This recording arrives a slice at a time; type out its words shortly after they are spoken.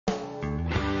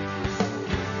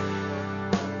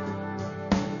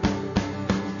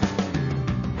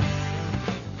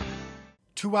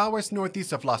2 hours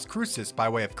northeast of Las Cruces by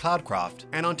way of Cloudcroft,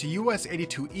 and onto US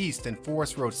 82 East and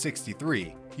Forest Road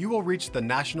 63, you will reach the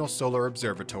National Solar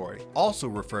Observatory, also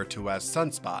referred to as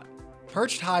Sunspot.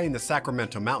 Perched high in the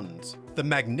Sacramento Mountains, the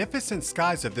magnificent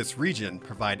skies of this region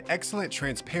provide excellent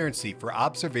transparency for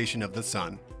observation of the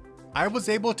sun. I was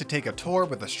able to take a tour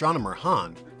with astronomer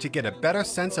Han to get a better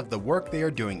sense of the work they are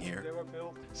doing here.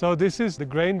 So this is the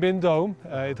grain bin dome.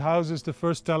 It houses the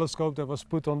first telescope that was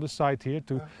put on the site here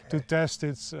to test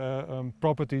its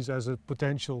properties as a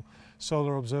potential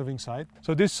solar observing site.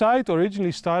 So this site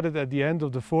originally started at the end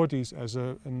of the 40s as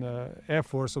an Air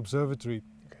Force observatory.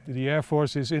 The Air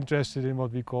Force is interested in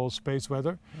what we call space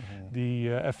weather, the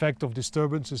effect of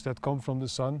disturbances that come from the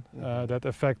sun that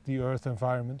affect the Earth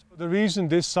environment. The reason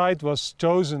this site was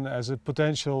chosen as a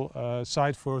potential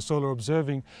site for solar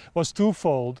observing was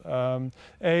twofold.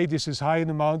 A, this is high in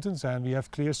the mountains and we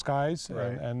have clear skies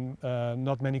and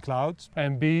not many clouds.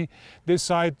 And B, this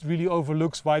site really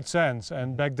overlooks white sands.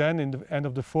 And back then, in the end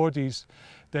of the 40s,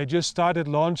 they just started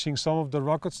launching some of the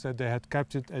rockets that they had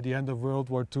captured at the end of World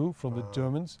War II from the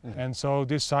Germans. And so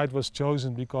this site was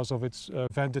chosen because of its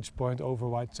vantage point over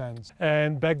white sands.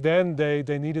 And back then they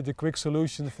needed a quick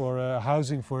solution for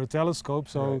housing for a telescope,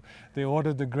 so they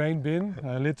ordered the grain bin,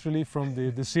 literally from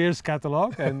the Sears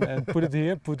catalog, and put it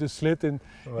here, put a slit in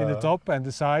the top and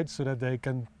the sides so that they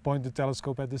can point the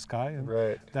telescope at the sky.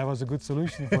 And that was a good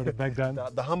solution for it back then.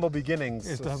 The humble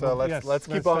beginnings, so let's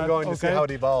keep on going to see how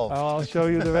it evolved. I'll show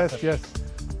you the rest, yes.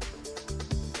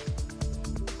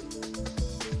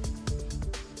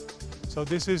 So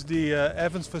this is the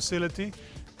Evans facility.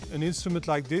 An instrument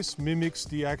like this mimics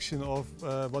the action of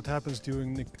what happens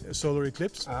during a solar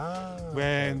eclipse,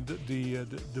 when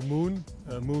the moon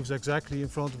moves exactly in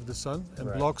front of the sun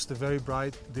and blocks the very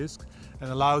bright disk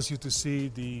and allows you to see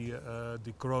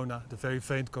the corona, the very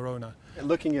faint corona.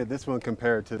 Looking at this one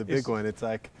compared to the big one, it's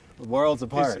like worlds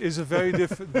apart. It's a very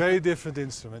different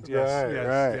instrument. Yes,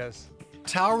 yes.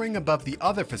 Towering above the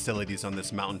other facilities on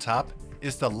this mountaintop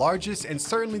is the largest and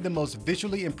certainly the most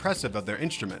visually impressive of their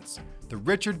instruments, the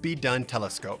Richard B. Dunn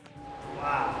Telescope.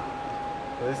 Wow.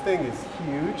 This thing is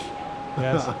huge.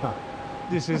 Yes.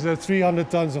 This is 300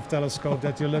 tons of telescope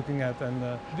that you're looking at,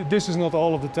 and this is not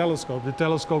all of the telescope. The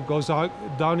telescope goes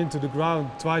down into the ground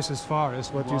twice as far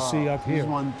as what you see up here. This is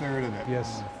 1/3 of it.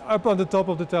 Yes. Up on the top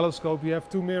of the telescope you have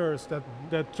two mirrors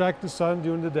that track the sun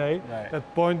during the day, that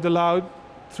point the light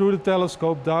through the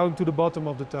telescope down to the bottom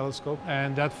of the telescope,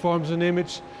 and that forms an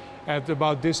image at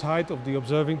about this height of the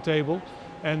observing table.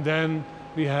 And then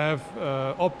we have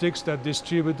optics that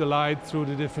distribute the light through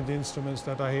the different instruments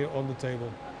that are here on the table.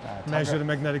 Measure the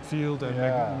magnetic field and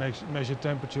measure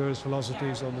temperatures,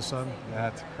 velocities on the sun.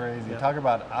 That's crazy. Talk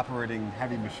about operating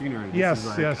heavy machinery. This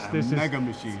is a mega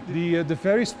machine. The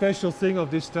very special thing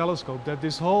of this telescope, that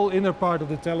this whole inner part of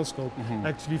the telescope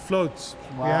actually floats.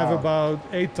 We have about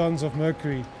 8 tons of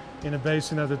mercury in a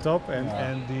basin at the top,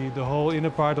 and the whole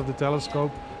inner part of the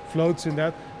telescope floats in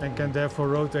that and can therefore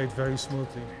rotate very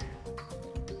smoothly.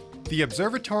 The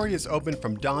observatory is open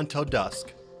from dawn till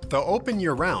dusk. Though open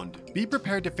year-round, be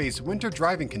prepared to face winter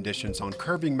driving conditions on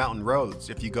curving mountain roads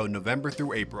if you go November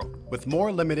through April. With more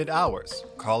limited hours,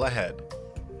 call ahead.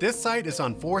 This site is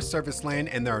on Forest Service land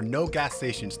and there are no gas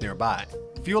stations nearby.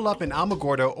 Fuel up in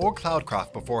Alamogordo or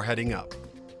Cloudcroft before heading up.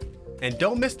 And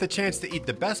don't miss the chance to eat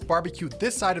the best barbecue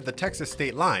this side of the Texas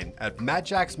state line at Mad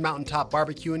Jack's Mountaintop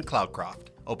Barbecue in Cloudcroft,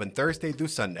 open Thursday through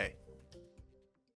Sunday.